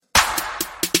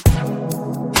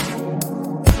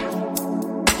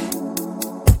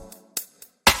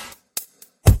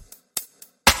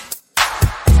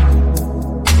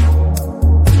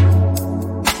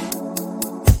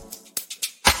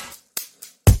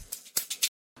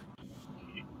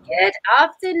Good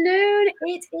afternoon.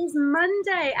 It is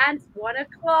Monday and 1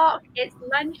 o'clock. It's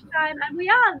lunchtime and we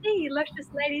are the Luscious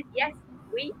Ladies. Yes,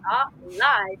 we are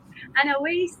live. And are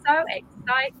we so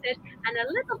excited and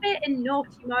a little bit in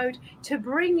naughty mode to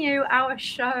bring you our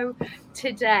show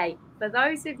today? For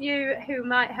those of you who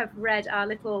might have read our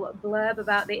little blurb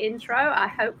about the intro, I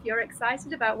hope you're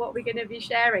excited about what we're going to be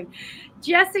sharing.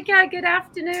 Jessica, good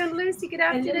afternoon. Lucy, good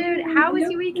afternoon. How was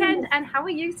your weekend and how are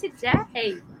you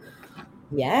today?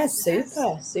 Yeah,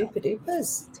 super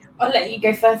dupers. I'll let you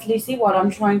go first, Lucy, while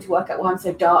I'm trying to work out why I'm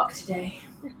so dark today.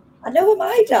 I know, am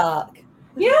I dark?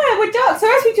 Yeah, we're dark. So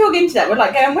as we talk into that, we're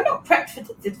like going, we're not prepped for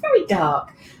this. It's very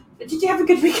dark. But did you have a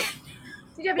good weekend?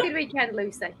 Did you have a good weekend,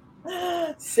 Lucy?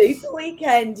 Super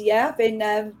weekend, yeah. I've been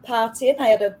partying. I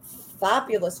had a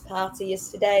fabulous party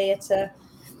yesterday at a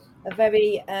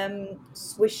very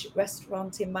swish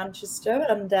restaurant in Manchester,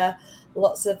 and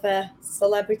lots of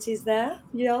celebrities there.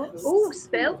 Yeah. Oh,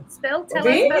 spill. Tell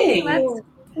Really? us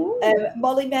about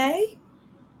Molly May.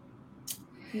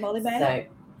 So,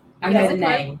 I know the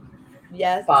name.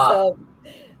 Yes. But... So,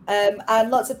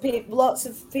 and lots of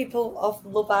people off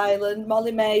Love Island.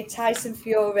 Molly May, Tyson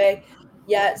Fury.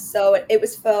 Yeah. So it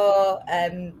was for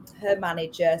her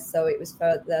manager. So it was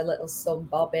for their little son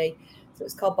Bobby. So it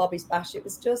was called Bobby's Bash. It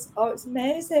was just it's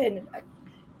amazing.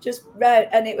 Just right,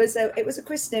 and it was a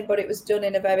christening, but it was done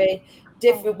in a very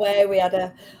different way. We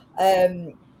had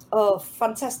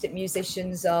fantastic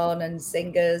musicians on and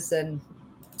singers and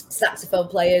saxophone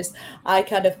players. I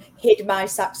kind of hid my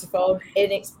saxophone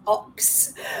in its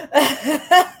box.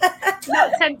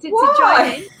 Not tempted to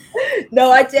join in?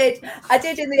 No, I did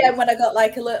in the end when I got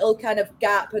like a little kind of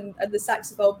gap and the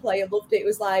saxophone player loved it. It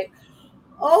was like,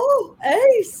 oh,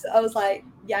 ace. I was like,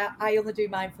 yeah, I only do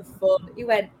mine for fun. He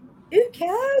went, who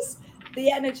cares?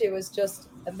 The energy was just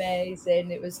amazing.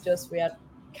 It was just, we had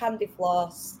candy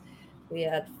floss, we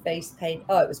had face paint.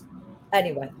 Oh, it was,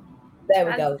 anyway, there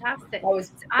we go. Fantastic.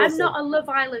 I'm not a Love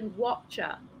Island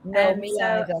watcher. No, me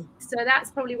either. So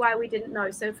that's probably why we didn't know.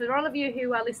 So for all of you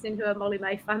who are listening who are Molly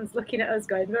May fans looking at us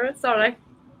going, sorry,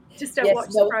 just don't watch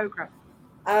the programme.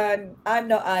 I'm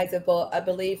not either, but I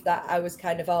believe that I was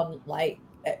kind of on like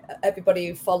everybody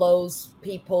who follows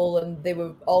people and they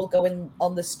were all going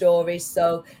on the stories.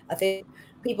 So I think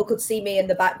people could see me in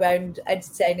the background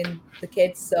entertaining the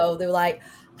kids. So they were like,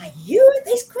 are you at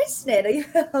this christening?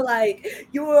 Like,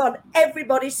 you were on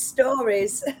everybody's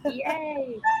stories.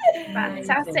 Yay.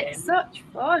 Fantastic. Such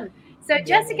fun. So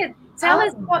Jessica, tell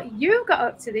us what you got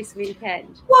up to this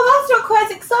weekend. Well, that's not quite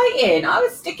as exciting. I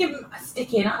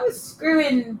was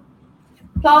screwing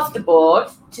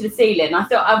plasterboard to the ceiling. I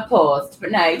thought I'd paused, but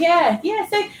no, yeah.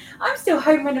 So I'm still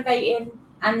home renovating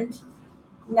and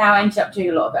now ended up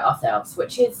doing a lot of it ourselves,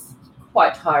 which is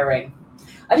quite tiring.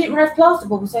 I didn't realize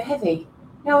plasterboard was so heavy.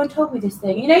 No one told me this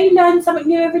thing. You know, you learn something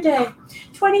new every day.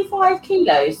 25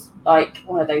 kilos, like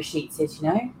one of those sheets is, you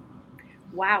know.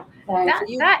 Wow.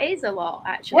 That is a lot,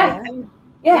 actually.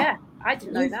 Yeah. I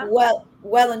didn't know that.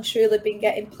 Well and truly been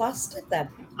getting plastered then.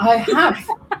 I have.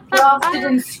 Plastered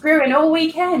and screwing all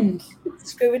weekend.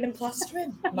 Screwing and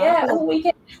plastering. Yeah, all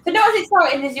weekend. So not as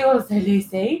exciting as yours though,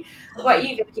 Lucy. What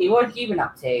have you been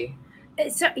up to?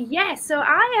 So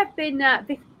I have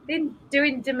been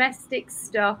doing domestic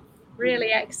stuff.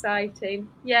 Really exciting.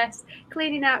 Yes,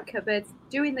 cleaning out cupboards,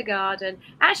 doing the garden.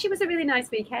 Actually, it was a really nice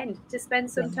weekend to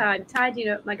spend some time tidying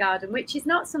up my garden, which is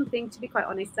not something, to be quite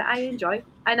honest, that I enjoy.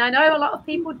 And I know a lot of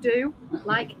people do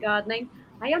like gardening.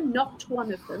 I am not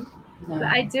one of them, but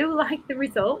I do like the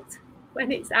result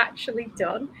when it's actually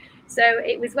done. So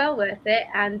it was well worth it.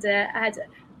 And I had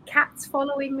cats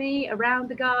following me around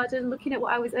the garden, looking at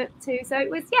what I was up to. So it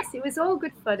was all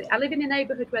good fun. I live in a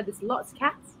neighbourhood where there's lots of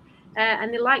cats.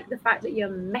 And they like the fact that you're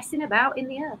messing about in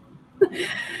the earth.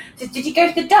 Did you go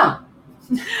to the dump?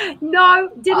 No,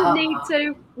 didn't need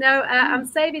to. No, I'm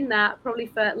saving that probably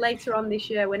for later on this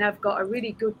year when I've got a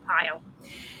really good pile.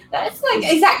 That's like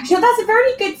exactly. That's a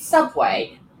very good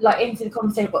segue, like into the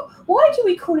conversation. But why do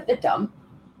we call it the dump?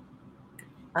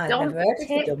 I've never heard of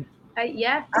the dump.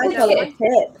 Yeah, I call it a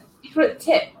tip. You call it a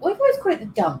tip. We've always called it the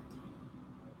dump.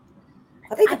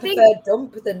 I think I prefer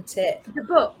dump than tip. The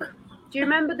book. Do you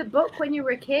remember the book when you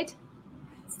were a kid?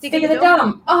 Stick of the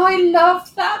Dump. Oh, I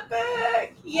loved that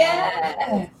book.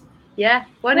 Yeah. Yeah,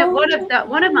 one of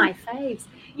my faves.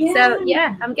 Yeah. So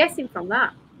yeah, I'm guessing from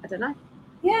that. I don't know.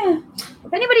 Yeah.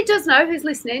 If anybody does know who's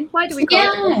listening, why do we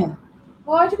call it that?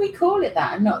 Why do we call it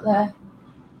that and not the?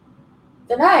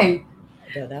 Don't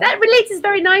know. That relates us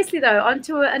very nicely though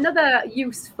onto another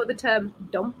use for the term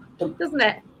dump, doesn't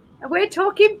it? And we're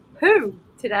talking poo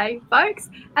today, folks.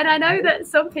 And I know that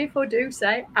some people do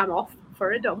say, I'm off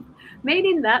for a dump,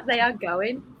 meaning that they are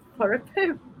going or a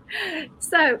poo.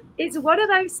 So it's one of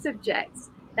those subjects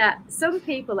that some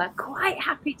people are quite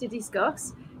happy to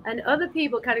discuss, and other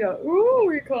people kind of go, "Oh,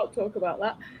 we can't talk about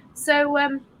that." So,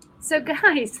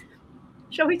 guys,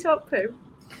 shall we talk poo?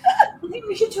 I think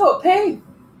we should talk poo.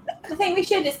 I think we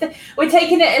should. We're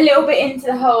taking it a little bit into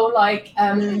the whole like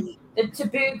the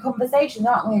taboo conversations,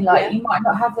 aren't we? Like you might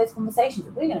not have those conversations,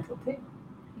 but we're going to talk poo.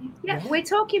 Yeah, we're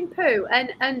talking poo,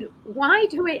 and why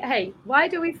do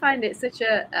we find it such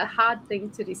a hard thing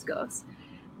to discuss?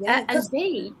 And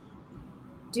B,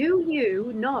 do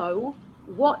you know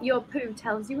what your poo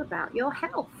tells you about your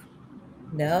health?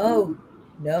 No,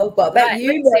 but I bet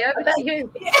you. Lindsay, over to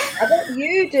you. I bet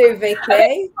you do,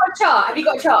 Vicky. Have you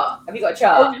got a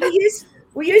chart?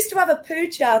 We used to have a poo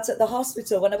chart at the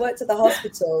hospital when I worked at the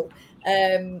hospital,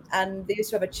 and they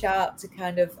used to have a chart to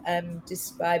kind of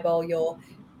describe all your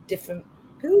different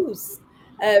poos.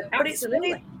 But it's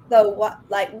funny though,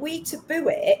 we taboo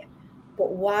it,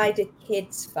 but why do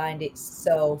kids find it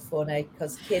so funny?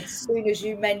 Because kids, as soon as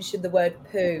you mention the word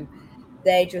poo,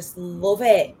 they just love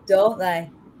it, don't they?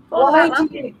 Why do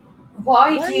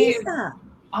is that?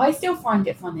 I still find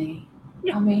it funny.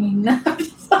 Yeah. I mean, it's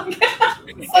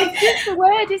just the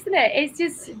word, isn't it? It's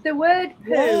just the word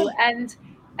poo,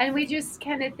 and we just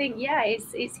kind of think,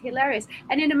 it's hilarious.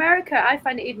 And in America, I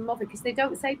find it even more because they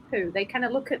don't say poo. They kind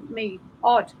of look at me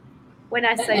odd when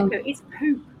I say poo. It's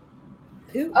poop.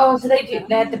 Poop. Oh, so they do.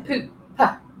 They're the poop.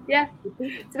 Huh. Yeah. So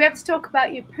we have to talk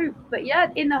about your poop. But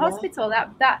in the hospital,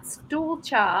 that stool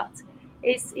chart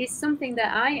is something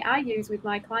that I use with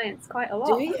my clients quite a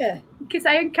lot. Do you? Because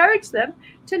I encourage them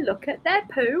to look at their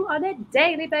poo on a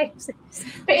daily basis.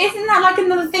 But isn't that like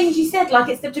another thing you said? Like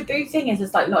it's the taboo thing. It's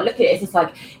just like not look at it. It's just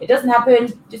like it doesn't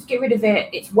happen. Just get rid of it.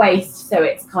 It's waste. So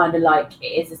it's kind of like it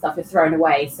is the stuff is thrown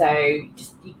away. So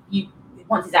just you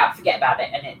once it's out, forget about it,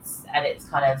 and it's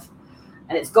kind of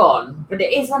and it's gone. But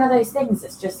it is one of those things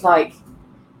that's just like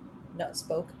not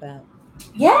spoke about.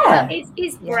 Yeah,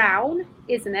 it's brown,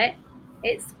 isn't it?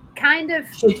 It's kind of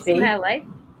should be smelly.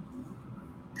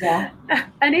 Yeah.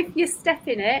 And if you step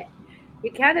in it,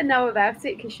 you kind of know about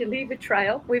it because you leave a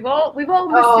trail. We've all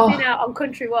must have been out on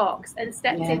country walks and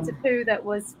stepped into poo that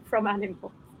was from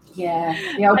animals. Yeah.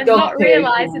 And not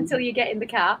realise until you get in the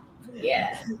car.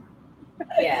 Yeah.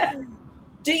 Yeah.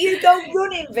 Do you go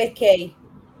running, Vicky?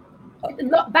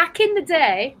 Back in the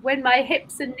day when my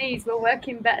hips and knees were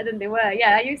working better than they were,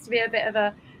 I used to be a bit of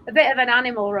an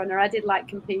animal runner. I did like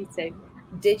competing.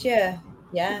 Did you?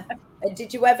 Yeah. And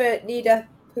did you ever need a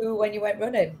poo when you went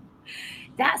running?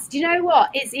 Do you know what?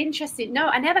 It's interesting. No,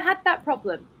 I never had that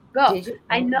problem. But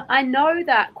I know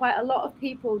that quite a lot of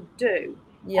people do.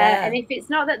 Yeah. And if it's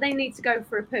not that they need to go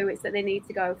for a poo, it's that they need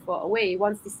to go for a wee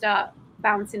once they start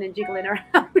bouncing and jiggling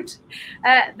around.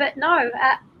 But no,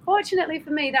 fortunately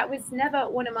for me, that was never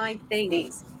one of my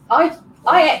things. I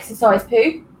exercise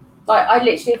poo. Like I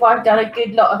literally, if I've done a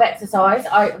good lot of exercise,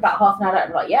 about half an hour,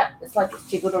 I'm like, it's like it's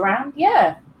jiggled around.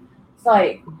 Yeah. It's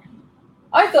like,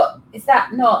 I thought, is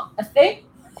that not a thing?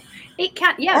 It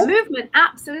can, movement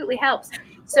absolutely helps.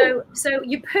 So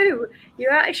your poo,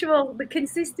 the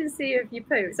consistency of your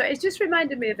poo. So it's just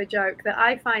reminded me of a joke that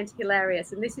I find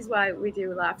hilarious, and this is why we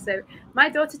do laugh. So my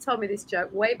daughter told me this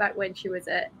joke way back when she was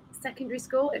at secondary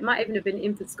school. It might even have been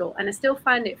infant school, and I still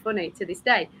find it funny to this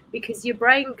day because your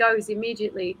brain goes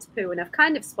immediately to poo, and I've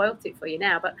kind of spoilt it for you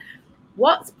now. But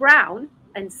what's brown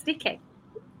and sticky?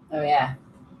 Oh yeah.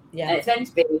 And it's meant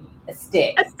to be a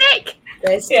stick. A stick.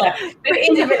 Yeah.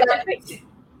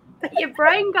 But your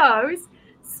brain goes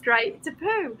straight to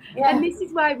poo, and this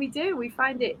is why we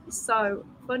find it so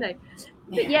funny.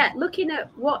 But looking at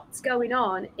what's going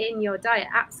on in your diet,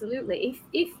 absolutely.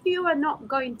 If you are not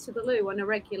going to the loo on a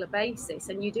regular basis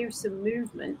and you do some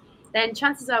movement, then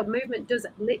chances are movement does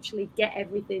literally get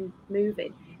everything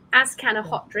moving, as can a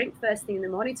hot drink first thing in the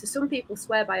morning. So some people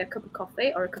swear by a cup of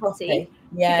coffee or a cup of tea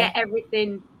to get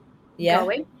everything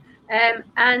going.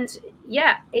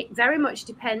 It very much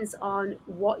depends on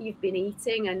what you've been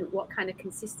eating and what kind of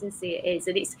consistency it is.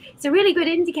 And it's a really good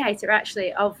indicator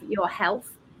actually of your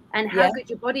health and how good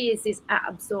your body is at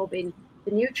absorbing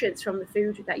the nutrients from the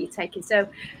food that you're taking. So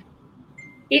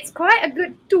it's quite a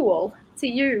good tool to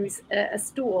use, a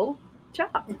stool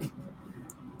chart.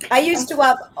 I used to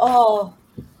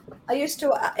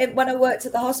when I worked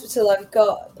at the hospital, I've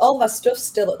got all my stuff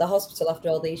still at the hospital after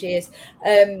all these years.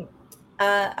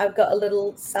 I've got a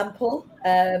little sample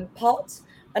pot,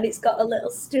 and it's got a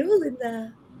little stool in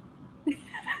there.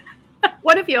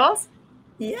 One of yours?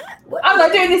 Yeah. I'm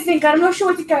not doing this thing. I'm not sure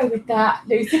where to go with that,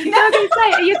 Lucy. No, I was going to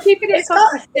say, are you keeping it for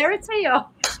posterity or?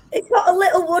 It's got a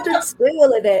little wooden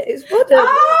stool in it. It's wooden.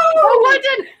 Oh,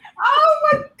 wooden! Oh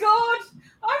my God!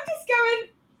 I'm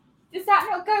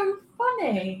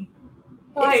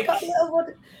like, got a little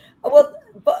wooden. Well,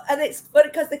 and it's funny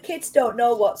because the kids don't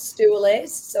know what stool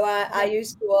is. So I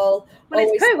used to Well,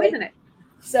 always it's poo, say, isn't it?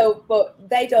 so, but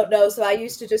they don't know. So I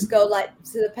used to just go like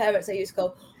to the parents. I used to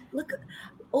go, look,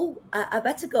 I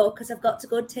better go because I've got to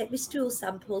go and take my stool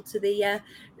sample to the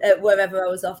wherever I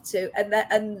was off to.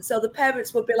 And so the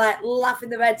parents would be like laughing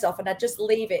their heads off, and I'd just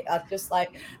leave it. I'd just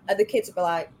like, and the kids would be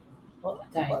like, what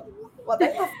they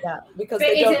laughing at? Because But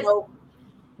they don't know.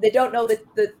 They don't know they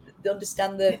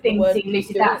understand the thing, word.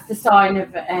 Lucy, that's the sign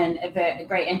of a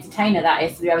great entertainer. That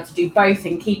is to be able to do both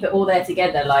and keep it all there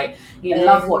together. Like you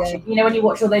love watching, you know, when you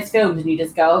watch all those films and you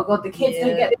just go, "Oh God, the kids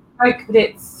don't get this joke, but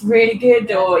it's really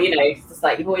good," or you know, it's just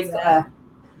like you've always got to,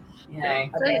 you know,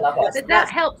 love it. But that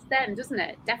helps them, doesn't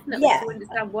it? Definitely to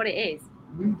understand what it is.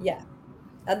 Yeah,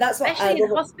 and that's what especially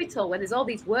in hospital when there's all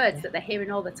these words that they're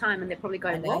hearing all the time, and they're probably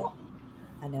going, "What?"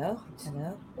 I know.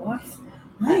 What?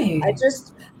 I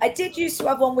did used to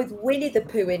have one with Winnie the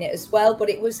Pooh in it as well, but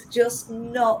it was just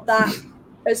not that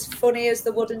as funny as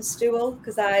the wooden stool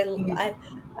because I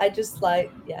just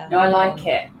like No, I like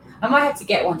it. I might have to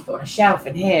get one to put on a shelf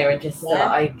in here and just so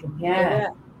that I can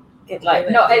get like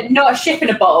not a ship in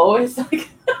a bottle. It's like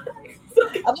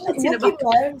I'm in a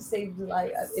bottle. Seems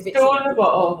like if it's stool in a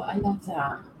bottle. I love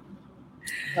that.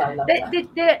 I love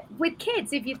that. With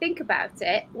kids, if you think about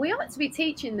it, we ought to be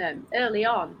teaching them early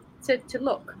on to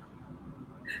look.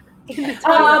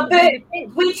 But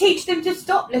we teach them to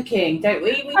stop looking, don't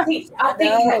we? We teach. I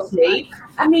think actually.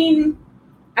 I mean,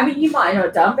 you might not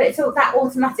have done, but it's all that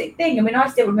automatic thing. I mean, I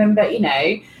still remember, you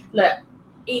know, look,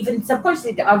 even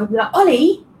subconsciously, I would be like,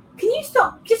 Ollie, can you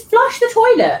stop? Just flush the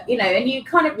toilet, you know, and you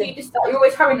kind of you just start. You're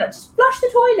always hurrying, like, just flush the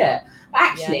toilet. But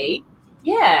actually,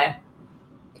 we're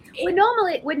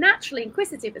naturally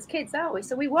inquisitive as kids, aren't we?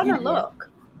 So we want to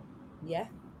look. Yeah.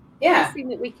 Best thing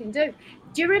that we can do.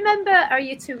 Do you remember? Are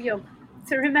you too young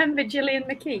to remember Gillian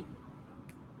McKee?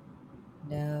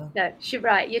 No,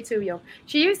 you're too young.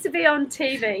 She used to be on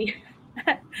TV.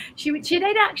 she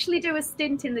did actually do a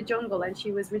stint in the jungle, and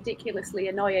she was ridiculously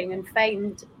annoying and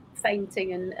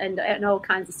fainting and all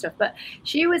kinds of stuff. But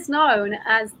she was known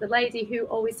as the lady who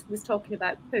always was talking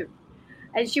about poo,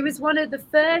 and she was one of the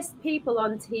first people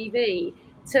on TV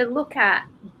to look at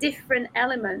different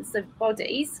elements of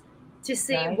bodies to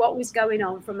see what was going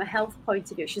on from a health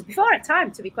point of view. She was before her time,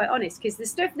 to be quite honest, because the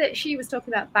stuff that she was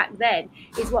talking about back then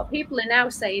is what people are now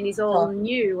saying is all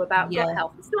new about gut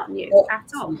health. It's not new at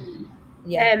all.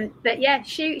 But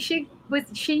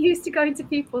she used to go into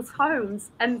people's homes,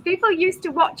 and people used to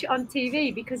watch it on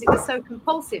TV because it was so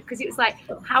compulsive, because it was like,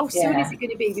 how soon is it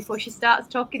going to be before she starts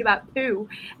talking about poo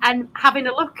and having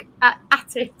a look at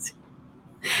it?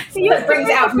 So it brings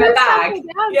it out from her bag.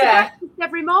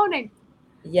 Every morning.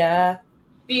 Yeah.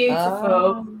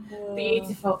 Beautiful.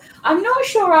 I'm not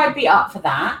sure I'd be up for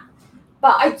that,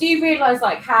 but I do realise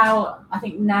like how I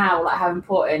think now like how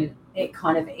important it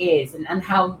kind of is and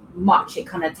how much it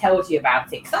kind of tells you about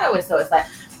it. Because I always thought it's like,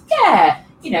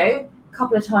 you know, a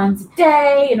couple of times a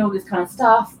day and all this kind of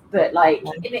stuff. But like,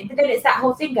 but then it's that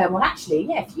whole thing going, well, actually,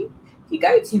 if you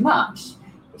go too much,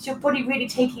 it's your body really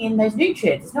taking in those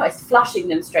nutrients. It's flushing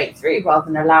them straight through rather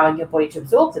than allowing your body to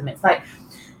absorb them. It's like,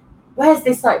 where's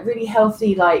this like really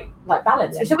healthy like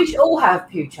balance? So we should all have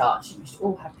poo charts.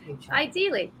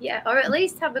 Ideally, or at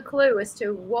least have a clue as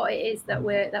to what it is that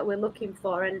we're looking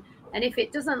for. And if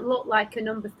it doesn't look like a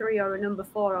number 3 or a number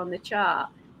 4 on the chart,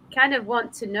 kind of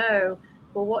want to know,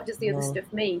 well, what does the other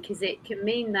stuff mean? Because it can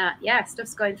mean that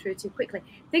stuff's going through too quickly.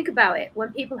 Think about it.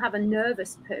 When people have a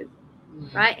nervous poo,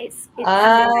 right? It's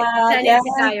turning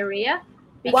into diarrhea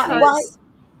because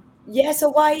so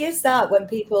why is that when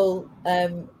people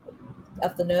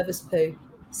have the nervous poo?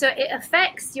 So it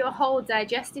affects your whole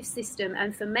digestive system,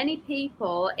 and for many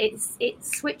people it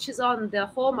switches on the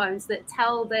hormones that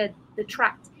tell the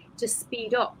tract to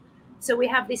speed up. So we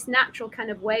have this natural kind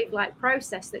of wave-like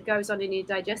process that goes on in your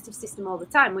digestive system all the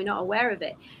time. We're not aware of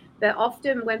it, but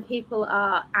often when people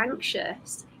are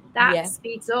anxious, that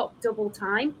speeds up double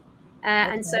time.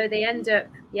 And so they end up,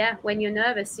 when you're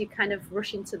nervous, you kind of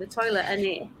rush into the toilet,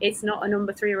 and it's not a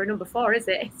number 3 or a number 4, is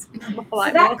it? It's more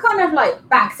like so that kind of like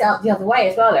backs it up the other way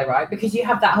as well, though, right? Because you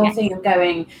have that whole thing of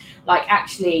going, like,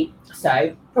 actually,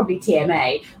 so probably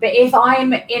TMA. But if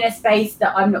I'm in a space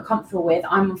that I'm not comfortable with,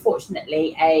 I'm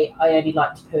unfortunately I only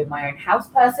like to poo in my own house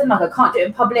person. Like, I can't do it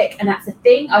in public, and that's a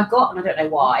thing I've got, and I don't know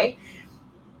why.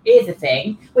 Is a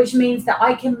thing, which means that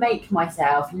I can make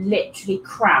myself literally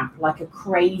cramp like a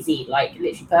crazy, like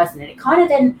literally person, and it kind of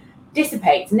then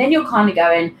dissipates, and then you're kind of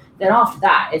going, then after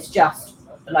that it's just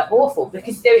like awful,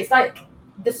 because it's like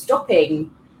the stopping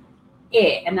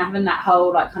it and having that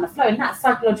whole like kind of flow, and that's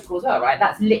psychological as well, right?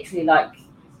 That's literally like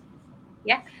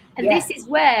Yeah. And Yeah. this is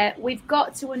where we've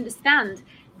got to understand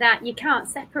that you can't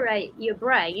separate your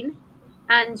brain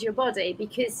and your body,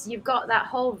 because you've got that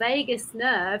whole vagus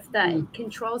nerve that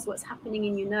controls what's happening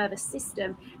in your nervous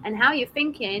system, and how you're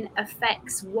thinking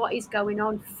affects what is going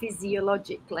on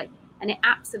physiologically. And it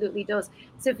absolutely does.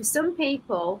 So for some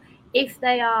people, if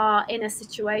they are in a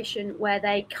situation where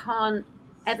they can't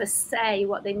ever say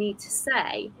what they need to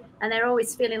say, and they're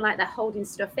always feeling like they're holding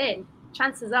stuff in,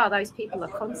 chances are those people are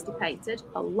constipated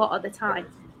a lot of the time.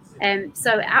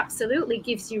 So it absolutely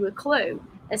gives you a clue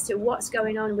as to what's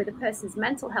going on with a person's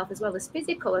mental health as well as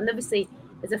physical. And obviously,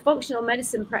 as a functional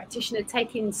medicine practitioner,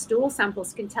 taking stool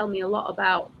samples can tell me a lot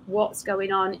about what's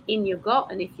going on in your gut,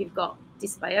 and if you've got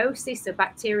dysbiosis, a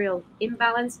bacterial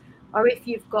imbalance, or if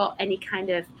you've got any kind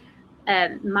of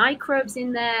microbes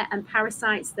in there and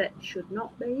parasites that should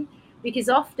not be, because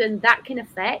often that can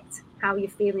affect how you're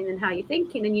feeling and how you're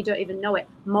thinking, and you don't even know it.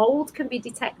 Mold can be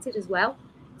detected as well.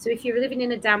 So if you're living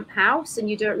in a damp house and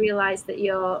you don't realize that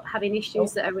you're having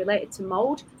issues that are related to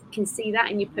mold, you can see that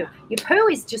in your poo. Your poo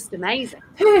is just amazing.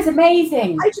 Poo is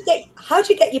amazing. How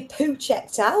do you get your poo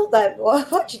checked out then?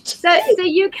 What do you do? So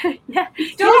you can,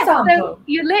 So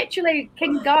you literally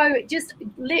can go, just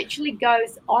literally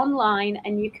goes online,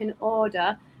 and you can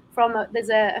order from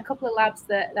there's a couple of labs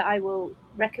that I will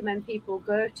recommend people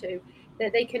go to,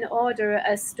 that they can order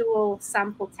a stool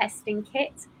sample testing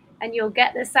kit, and you'll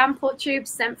get the sample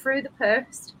tubes sent through the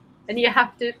post, and you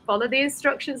have to follow the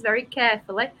instructions very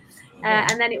carefully.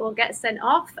 And then it will get sent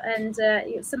off, and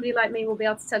somebody like me will be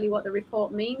able to tell you what the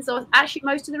report means. Or actually,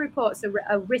 most of the reports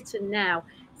are written now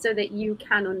so that you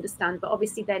can understand. But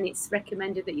obviously, then it's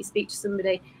recommended that you speak to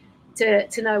somebody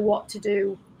to know what to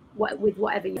do with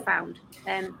whatever you found.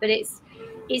 But it's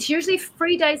usually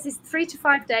 3 days. 3 to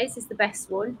 5 days is the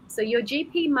best one. So your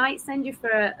GP might send you for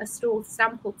a stool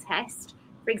sample test.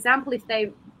 For example, if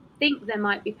they think there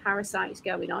might be parasites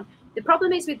going on. The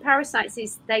problem is with parasites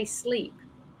is they sleep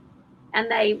and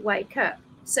they wake up.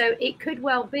 So it could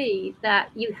well be that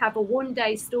you have a 1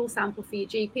 day stool sample for your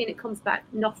GP and it comes back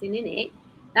nothing in it.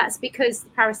 That's because the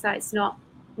parasite's not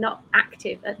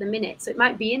active at the minute. So it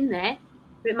might be in there,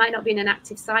 but it might not be in an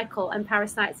active cycle, and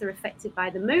parasites are affected by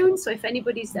the moon. So if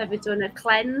anybody's ever done a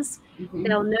cleanse,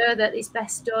 they'll know that it's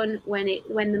best done when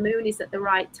the moon is at the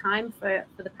right time for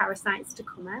the parasites to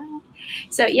come out.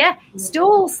 So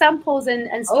stool samples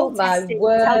and stool testing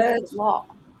tells us a lot.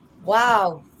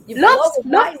 Wow. Lots.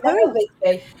 I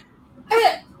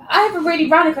have a really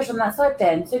random question on that side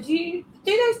then. So do you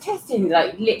do those testing,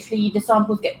 like literally the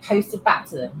samples get posted back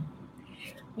to them?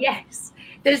 Yes.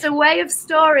 There's a way of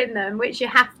storing them which you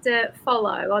have to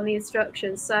follow on the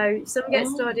instructions. So some get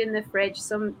stored in the fridge,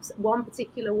 one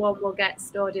particular one will get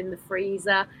stored in the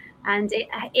freezer, and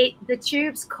the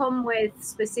tubes come with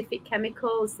specific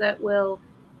chemicals that will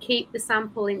keep the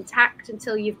sample intact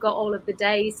until you've got all of the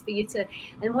days for you to.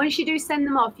 And once you do send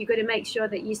them off, you've got to make sure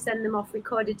that you send them off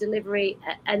recorded delivery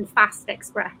and fast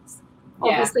express.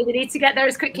 Obviously, we need to get there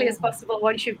as quickly as possible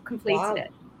once you've completed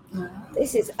it.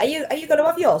 Are you going to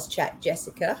have yours checked,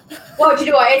 Jessica? Well, do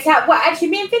you know what? Actually,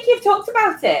 me and Vicky have talked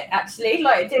about it. Actually,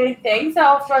 like doing things. So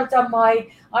after I've done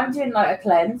I'm doing like a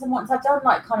cleanse, and once I've done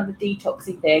like kind of a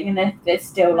detoxy thing, and then there's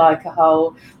still like a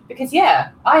whole, because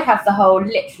I have the whole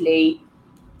literally,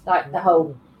 like the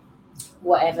whole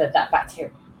whatever that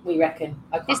bacteria we reckon.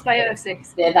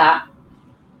 Dysbiosis. Yeah, that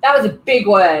was a big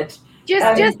word.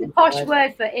 Just a posh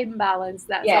word for imbalance.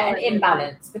 That's all. An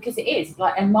imbalance, because it is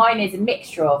like, and mine is a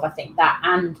mixture of, I think, that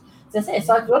and, as I said, it's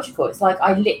psychological. It's like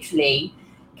I literally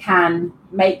can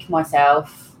make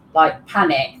myself like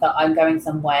panic that I'm going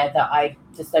somewhere that I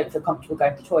just don't feel comfortable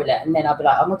going to the toilet, and then I'll be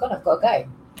like, oh my god, I've got to go.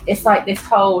 It's like this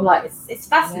whole it's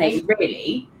fascinating,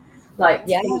 really. Like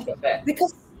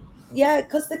because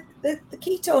the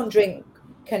ketone drink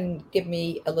can give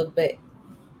me a little bit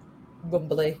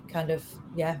rumbly, kind of,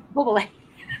 bubbly.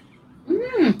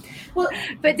 Well,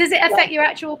 but does it affect your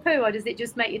actual poo, or does it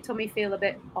just make your tummy feel a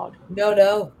bit odd?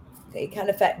 No, it can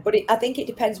affect, but I think it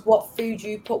depends what food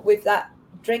you put with that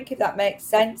drink, if that makes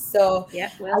sense. So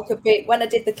I could be, when I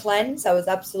did the cleanse, I was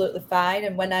absolutely fine,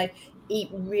 and when I eat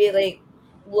really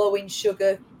low in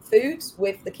sugar foods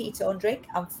with the ketone drink,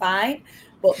 I'm fine.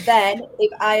 But then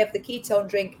if I have the ketone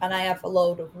drink and I have a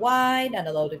load of wine and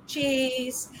a load of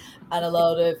cheese and a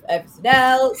load of everything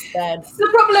else, then it's the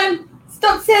problem.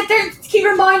 Stop saying, don't keep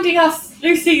reminding us,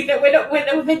 Lucy, that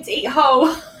we're meant to eat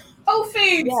whole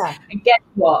foods. Yeah. And guess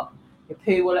what? Your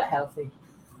poo will look healthy.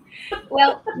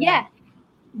 Well,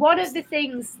 one of the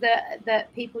things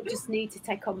that people just need to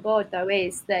take on board, though,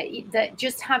 is that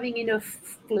just having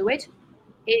enough fluid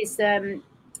is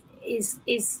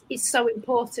so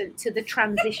important to the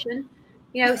transition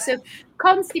So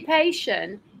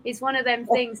constipation is one of them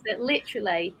things that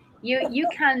literally you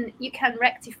can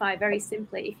rectify very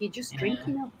simply if you just drink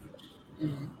enough.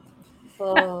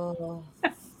 Oh.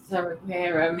 So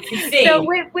we're So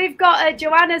we've got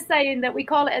Joanna saying that we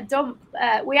call it a dump.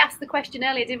 We asked the question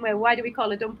earlier, didn't we? Why do we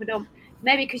call a dump a dump?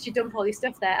 Maybe because you dump all your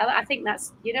stuff there. I think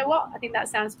that's, you know what? I think that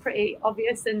sounds pretty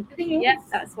obvious, and yeah,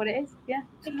 that's what it is. Yeah,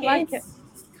 I like it.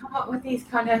 Come up with these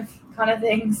kind of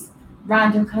things,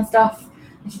 random kind of stuff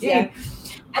to do,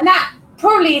 and that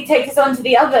probably takes us on to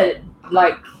the other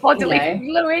bodily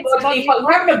fluids.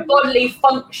 We're having a bodily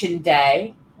function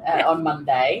day on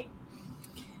Monday.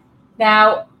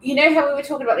 Now, you know how we were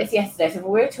talking about this yesterday? So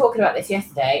we were talking about this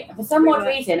yesterday, and for some odd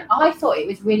reason, I thought it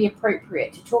was really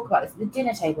appropriate to talk about this at the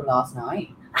dinner table last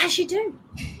night. As you do.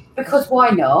 Because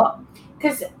why not?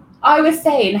 Because I was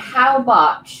saying how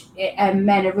much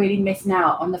men are really missing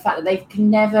out on the fact that they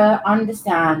can never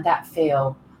understand that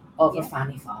feel of a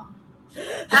fanny fart.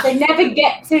 They never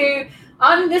get to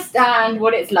understand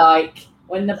what it's like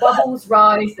when the bubbles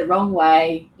rise the wrong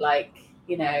way,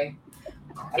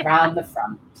 around the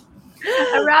front.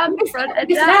 Around the front.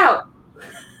 And out.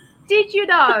 Did you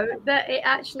know that it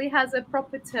actually has a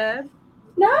proper term?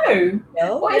 No.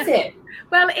 What is it?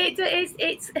 Well,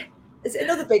 it's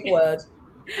another big word.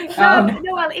 No,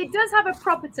 well, it does have a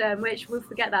proper term, which we'll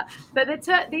forget that. But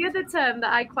the other term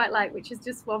that I quite like, which is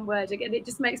just one word, again, it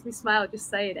just makes me smile just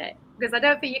saying it, because I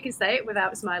don't think you can say it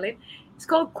without smiling. It's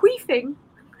called queefing.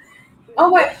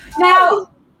 Oh, wait. Now,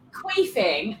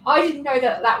 queefing, I didn't know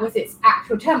that was its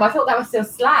actual term. I thought that was still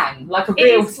slang, like a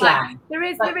real slang. There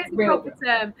is a proper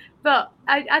term, but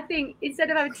I think instead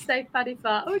of having to say fanny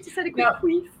fart, just said a quick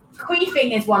queef.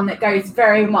 Queefing is one that goes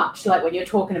very much like when you're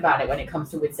talking about it when it comes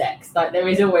to with sex. Like there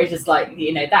is always just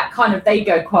that kind of, they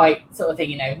go quite sort of thing,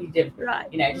 you do, right?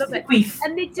 Just a queef.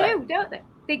 And they do, don't they?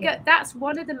 They go. That's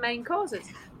one of the main causes.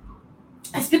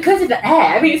 It's because of the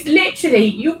air. I mean, it's literally,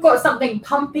 you've got something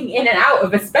pumping in and out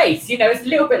of a space. It's a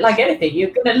little bit like anything. You're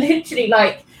going to literally,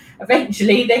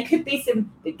 eventually there could be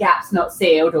the gaps not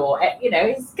sealed, or,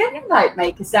 it's going to,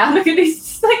 make a sound. Look at this. It's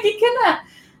just like, you're going to,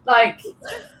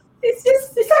 it's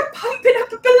like pumping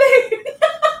up a balloon.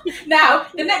 Now,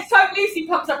 the next time Lucy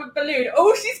pumps up a balloon,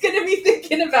 all she's going to be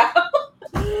thinking about.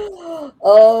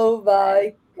 Oh,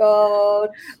 my God.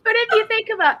 But if you think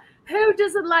about who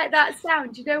doesn't like that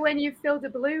sound? When you fill the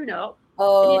balloon up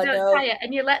and you don't tie it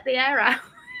and you let the air out.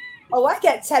 Oh, I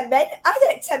get 10 minutes. I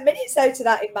get 10 minutes out of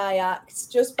that in my act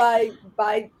just by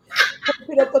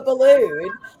pumping up a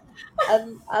balloon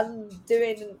and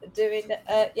doing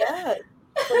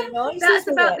funny noises. That's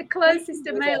about the closest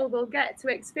a male will get to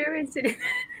experiencing it.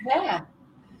 Yeah,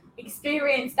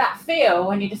 experience that feel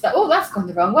when you just like, oh, that's gone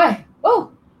the wrong way.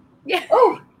 Oh, yeah.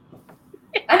 Oh.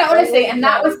 And honestly, and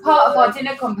that was part of our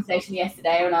dinner conversation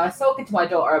yesterday when I was talking to my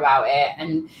daughter about it,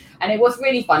 and it was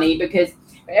really funny because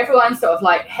everyone's sort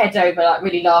of head over,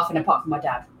 really laughing, apart from my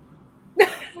dad.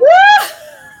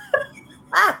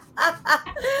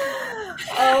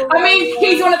 I mean,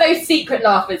 he's one of those secret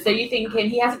laughers, so you're thinking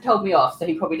he hasn't told me off, so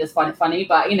he probably does find it funny,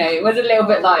 but it was a little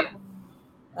bit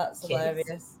that's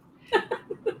hilarious.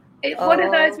 It's one of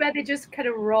those where they just kind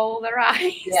of roll their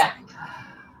eyes. Yeah.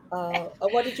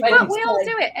 What did you? But we all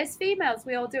do it as females.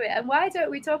 We all do it, and why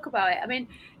don't we talk about it? I mean,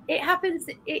 it happens.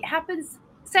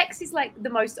 Sex is the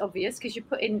most obvious because you're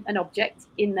putting an object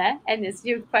in there, and as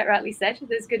you quite rightly said,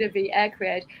 there's going to be air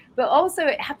created. But also,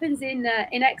 it happens in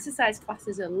exercise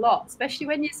classes a lot, especially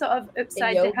when you're sort of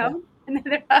upside down.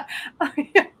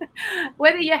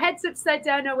 Whether your head's upside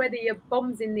down or whether your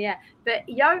bum's in the air. But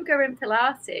yoga and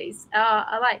Pilates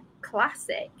are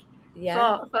classic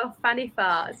for fanny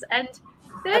farts. And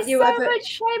there's much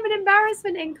shame and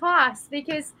embarrassment in class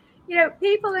because,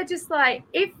 people are just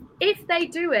if they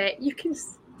do it, you can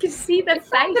see their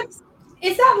face.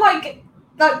 Is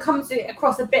that comes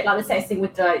across a bit like the same thing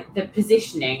with the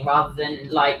positioning rather than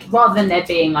there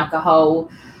being a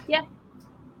whole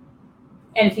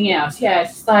anything else? Yeah,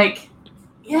 it's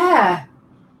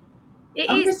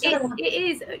It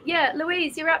is. Yeah,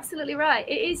 Louise, you're absolutely right.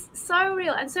 It is so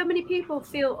real, and so many people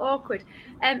feel awkward.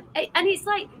 And it's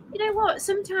what?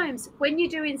 Sometimes when you're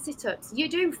doing sit-ups, you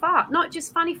do fart, not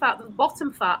just fanny fart, but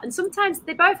bottom fart, and sometimes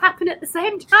they both happen at the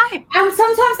same time. And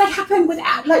sometimes they happen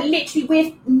without, literally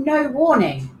with no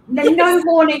warning, no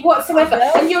warning whatsoever,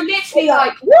 and you're literally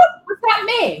what? Was that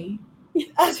me?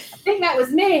 I think that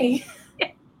was me.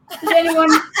 Did anyone?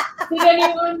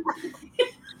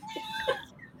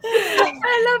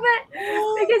 I love it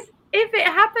because if it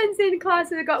happens in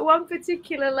class, and I've got one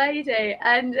particular lady,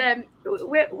 and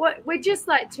we're just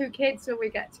like two kids when we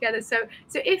get together. So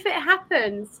if it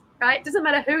happens, right, doesn't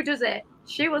matter who does it,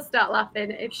 she will start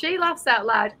laughing. If she laughs out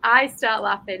loud, I start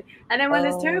laughing. And then when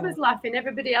there's two of Oh. us laughing,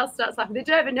 everybody else starts laughing. They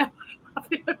don't even know what I'm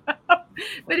laughing about.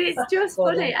 But it's just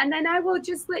funny. And then I will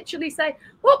just literally say,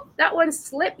 oh, that one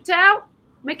slipped out.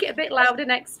 Make it a bit louder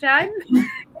next time.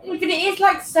 But it is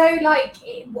like so like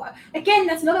again,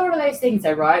 that's another one of those things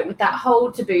though, right? With that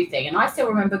whole taboo thing. And I still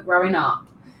remember growing up,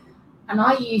 and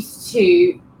I used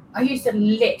to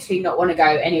literally not want to go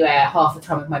anywhere half the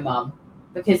time with my mum,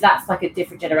 because that's like a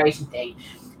different generation thing.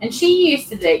 And she used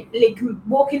to like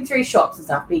walking through shops and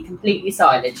stuff, be completely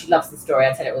silent. She loves the story,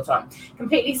 I tell it all the time.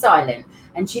 Completely silent,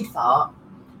 and she'd fart.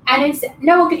 And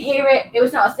no one could hear it. It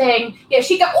was not a thing. Yeah,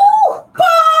 she'd go, oh,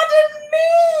 pardon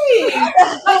me.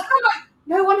 Like,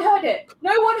 no one heard it.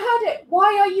 No one heard it.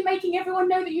 Why are you making everyone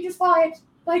know that you just fired?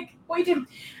 Like, what are you doing?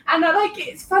 And I like it.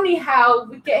 It's funny how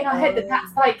we get in our head that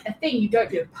that's like a thing you don't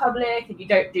do in public and you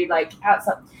don't do like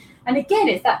outside. And again,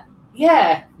 it's that,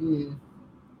 yeah.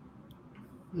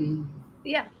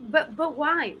 Yeah, but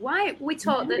why? Why we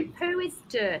taught that poo is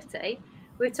dirty?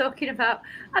 We're talking about,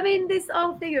 I mean, this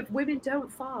whole thing of women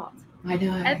don't fart. I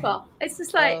know. Ever. It's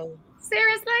just like,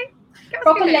 seriously?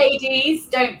 Proper ladies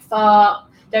don't fart,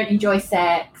 don't enjoy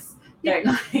sex, don't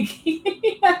like,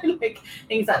 like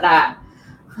things like that.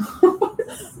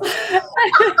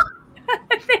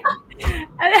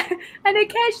 and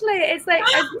occasionally it's like,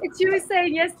 as you were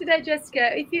saying yesterday,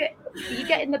 Jessica, if you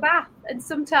get in the bath and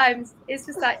sometimes it's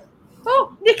just like,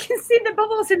 oh, you can see the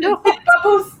bubbles in the water.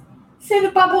 Bubbles. See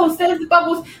the bubbles. There's the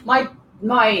bubbles. My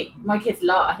kids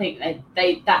love. I think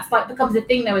they that's like becomes a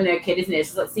thing though when they're a kid, isn't it?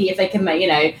 It's let's see if they can make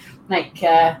make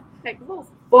bubbles.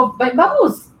 Well, make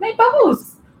bubbles,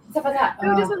 stuff like that.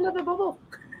 Who doesn't love a bubble?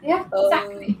 Yeah,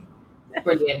 exactly.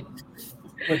 Brilliant.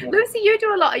 Lucy, you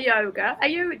do a lot of yoga.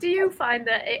 Do you find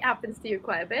that it happens to you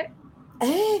quite a bit?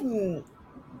 No,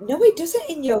 it doesn't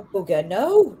in yoga.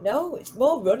 No, it's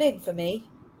more running for me.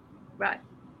 Right.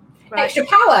 Extra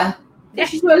power.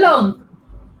 Pushes you along.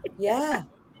 Yeah.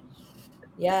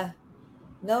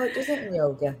 No, it doesn't in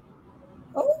yoga.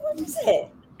 Oh, what is it?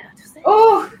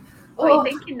 What are you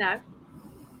thinking now?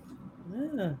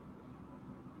 Mm.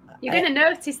 You're going to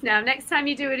notice now. Next time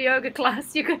you do a yoga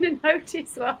class, you're going to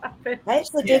notice what happens. I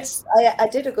actually did. I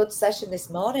did a good session this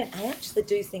morning. I actually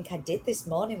do think I did this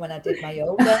morning when I did my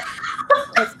yoga.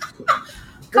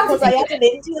 because I had an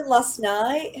Indian last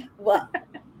night.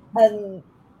 And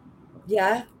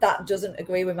yeah, that doesn't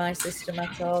agree with my system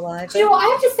at all either. Do you know what I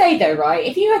have to say though, right?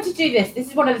 If you had to do this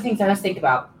is one of the things I always think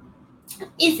about.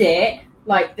 Is it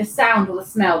like the sound or the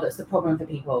smell that's the problem for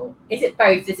people? Is it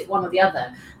both? Is it one or the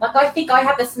other? Like, I think I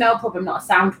have a smell problem, not a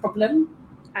sound problem.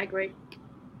 I agree.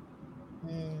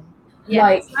 Yeah,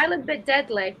 like, silent but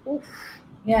deadly. Oof.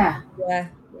 Yeah.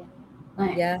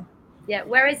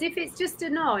 Whereas if it's just a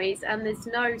noise and there's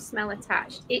no smell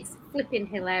attached, it's flipping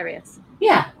hilarious.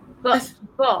 Yeah. But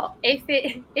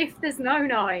if there's no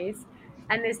noise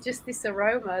and there's just this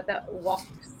aroma that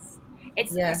wafts,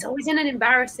 it's always an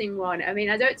embarrassing one. I mean,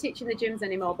 I don't teach in the gyms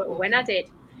anymore, but when I did,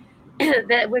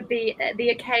 there would be the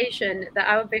occasion that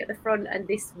I would be at the front and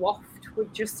this waft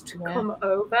would just come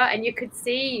over, and you could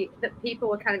see that people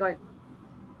were kind of going.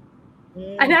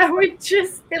 And I would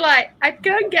just be like, I'd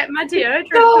go and get my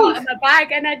deodorant out of my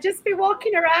bag, and I'd just be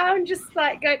walking around, just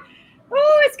like going,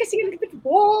 oh, it's getting a little bit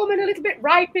warm and a little bit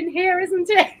ripe in here, isn't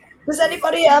it? Does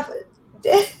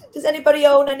anybody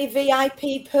own any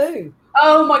VIP poo?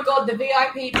 Oh my God, the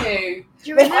VIP poo. Do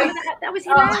you remember that? That was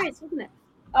hilarious, wasn't it?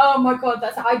 Oh my God,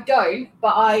 I don't,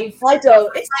 but I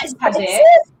don't. It's expensive.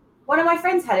 One of my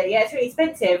friends had it. Yeah, it's really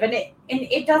expensive, and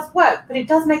it does work, but it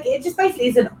does make it just basically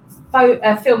is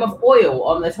a film of oil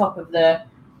on the top of the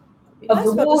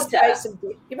water.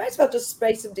 You might as well just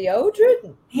spray some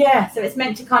deodorant. Yeah, so it's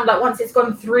meant to kind of like once it's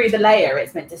gone through the layer,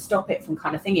 it's meant to stop it from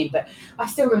kind of thinking. But I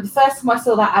still remember the first time I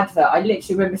saw that advert, I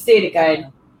literally remember seeing it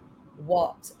going,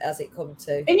 what has it come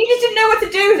to? And you just didn't know what to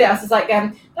do with it. I was just like,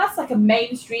 that's like a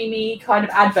mainstreamy kind of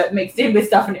advert mixed in with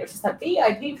stuff, and it was just like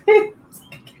VIP.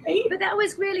 But that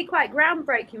was really quite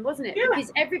groundbreaking, wasn't it? Yeah.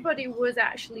 Because everybody was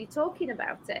actually talking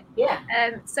about it. Yeah.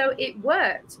 So it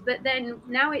worked, but then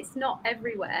now it's not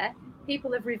everywhere.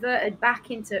 People have reverted back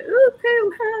into ooh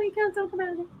poo. You can't talk about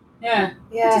it. Yeah.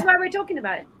 Which is why we're talking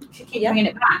about it. We should keep bringing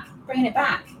it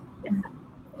back. Yeah.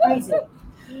 Crazy.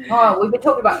 Oh, we've been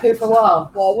talking about poo for a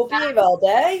while. Well, we'll be here all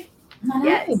day.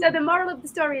 Yeah. So the moral of the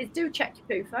story is: do check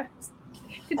your poo first.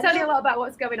 It can tell you a lot about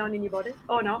what's going on in your body,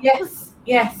 or not. Yes.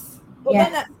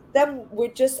 But then we're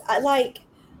just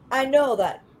I know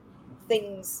that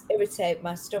things irritate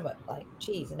my stomach, like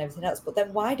cheese and everything else. But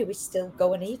then why do we still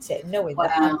go and eat it, knowing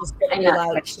that I'm just going to be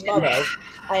like tomorrow?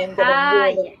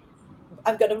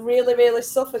 I'm going to really, really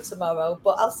suffer tomorrow,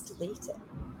 but I'll still eat it.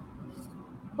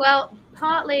 Well,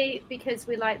 partly because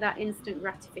we like that instant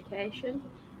gratification.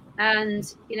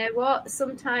 And you know what?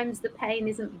 Sometimes the pain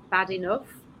isn't bad enough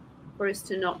for us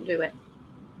to not do it.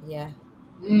 Yeah.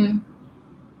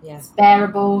 Yeah. It's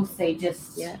bearable. So you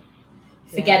just Yeah.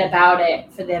 forget about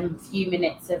it for them few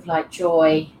minutes of like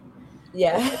joy.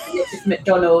 Yeah. It's just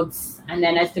McDonald's, and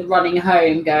then as they're running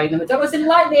home going, the McDonald's didn't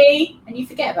like me, and you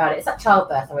forget about it. It's like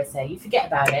childbirth, I always say. You forget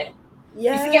about it.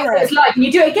 Yeah. You forget what it's like, and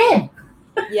you do it again.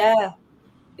 Yeah.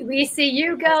 You see,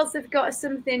 you girls have got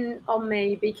something on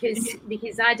me because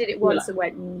I did it once and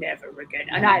went never again,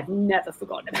 and I've never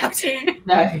forgotten about it.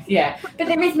 No, yeah, but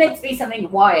there is meant to be something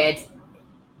wired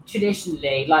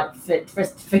traditionally, like for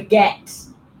us to forget.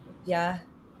 Yeah.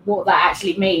 What that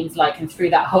actually means, like, and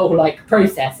through that whole like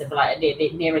process of like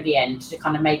nearer the end, to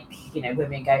kind of make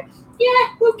women go,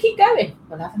 yeah, we'll keep going.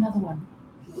 We'll have another one.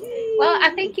 Well,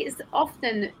 I think it's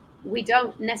often we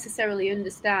don't necessarily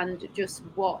understand just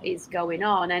what is going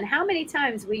on. And how many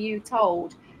times were you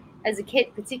told as a kid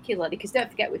particularly, because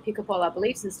don't forget we pick up all our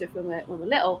beliefs and stuff when we're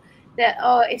little, that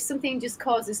if something just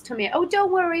causes tummy,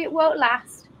 don't worry, it won't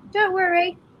last. Don't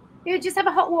worry. You just have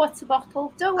a hot water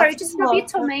bottle. Don't worry, just rub your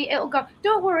tummy, it'll go.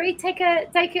 Don't worry, take an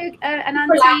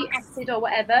anti-acid or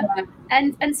whatever. Yeah.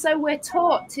 And so we're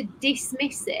taught to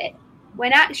dismiss it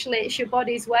when actually it's your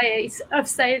body's way of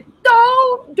saying,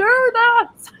 don't do that.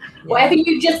 Yeah. Whatever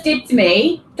you just did to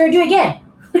me, don't do it again.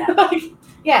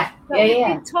 Yeah. We've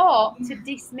been taught to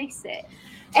dismiss it.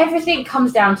 Everything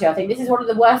comes down to, I think this is one of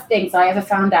the worst things I ever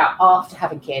found out after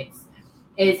having kids,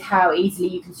 is how easily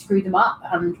you can screw them up.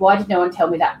 And why did no one tell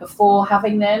me that before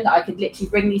having them, that I could literally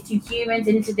bring these two humans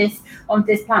onto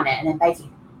this planet and then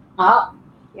basically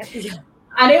Yep.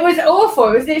 And it was awful.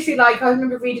 It was literally like, I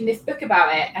remember reading this book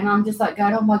about it, and I'm just like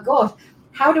going, oh my God,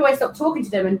 how do I stop talking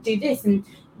to them and do this and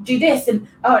do this? And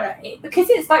because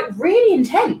it's like really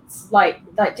intense, like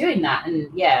doing that. And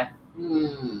yeah,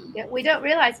 we don't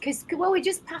realize because we're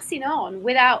just passing on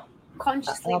without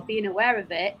consciously being aware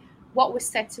of it what was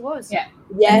said to us. Yeah.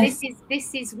 Yes. And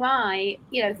this is why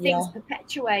things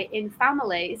perpetuate in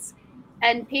families.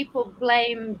 And people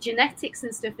blame genetics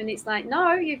and stuff, and it's like,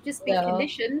 no, you've just been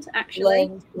conditioned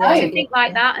actually to think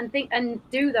like that and think and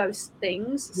do those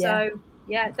things. Yeah.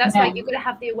 So that's why you've got to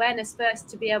have the awareness first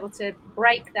to be able to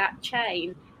break that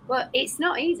chain. But it's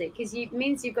not easy because it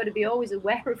means you've got to be always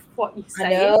aware of what you're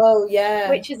saying. I know, yeah.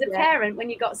 Which as a parent, when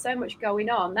you've got so much going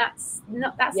on, that's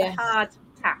a hard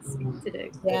task to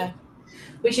do. Yeah.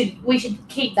 We should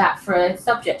keep that for a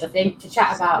subject, I think, to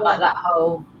chat about like that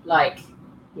whole like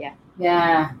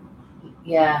Yeah.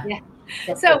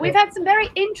 So we've had some very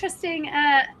interesting,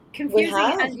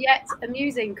 confusing and yet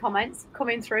amusing comments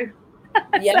coming through.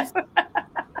 Yes.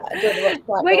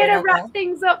 We're going to wrap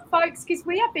things up, folks, because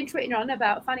we have been tweeting on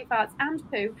about fanny farts and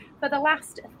poo for the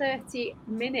last 30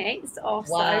 minutes or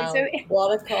so. Wow, so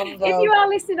what a convo. If you are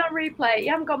listening on replay,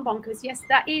 you haven't gone bonkers. Yes,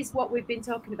 that is what we've been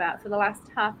talking about for the last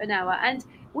half an hour. And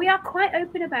we are quite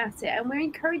open about it, and we're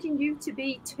encouraging you to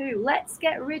be too. Let's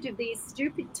get rid of these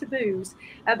stupid taboos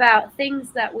about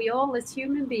things that we all as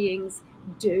human beings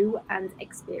do and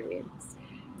experience.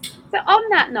 So on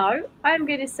that note, I'm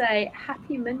going to say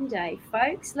happy Monday,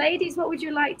 folks. Ladies, what would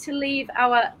you like to leave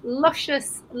our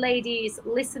luscious ladies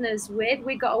listeners with?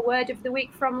 We got a word of the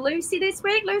week from Lucy this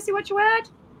week. Lucy, what's your word?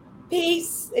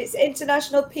 Peace. It's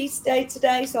International Peace Day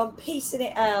today, so I'm piecing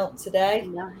it out today.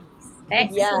 Nice.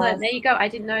 Excellent. Yes. There you go. I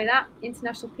didn't know that.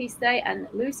 International Peace Day, and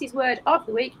Lucy's word of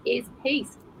the week is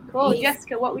peace. Cool. Peace.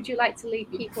 Jessica, what would you like to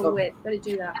leave people with? Got to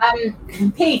do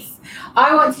that. Peace.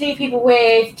 I want to leave people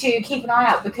with to keep an eye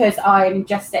out, because I'm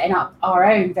just setting up our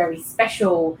own very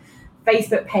special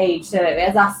Facebook page. So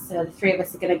as us, the three of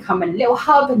us are going to come in a little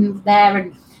hub and there,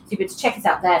 and so you to check us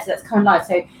out there. So that's coming live.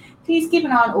 So please keep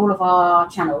an eye on all of our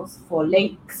channels for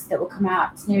links that will come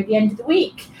out near the end of the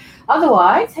week.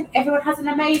 Otherwise, hope everyone has an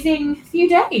amazing few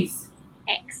days.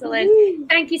 Excellent. Woo.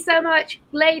 Thank you so much,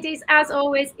 ladies. As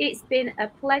always, it's been a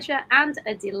pleasure and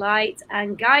a delight.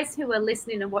 And guys who are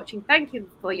listening and watching, thank you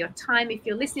for your time. If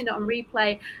you're listening on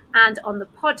replay and on the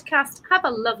podcast, have a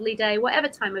lovely day. Whatever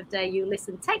time of day you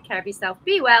listen, take care of yourself,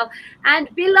 be well,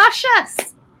 and be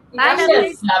luscious. Bye.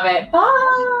 Love it.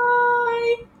 Bye.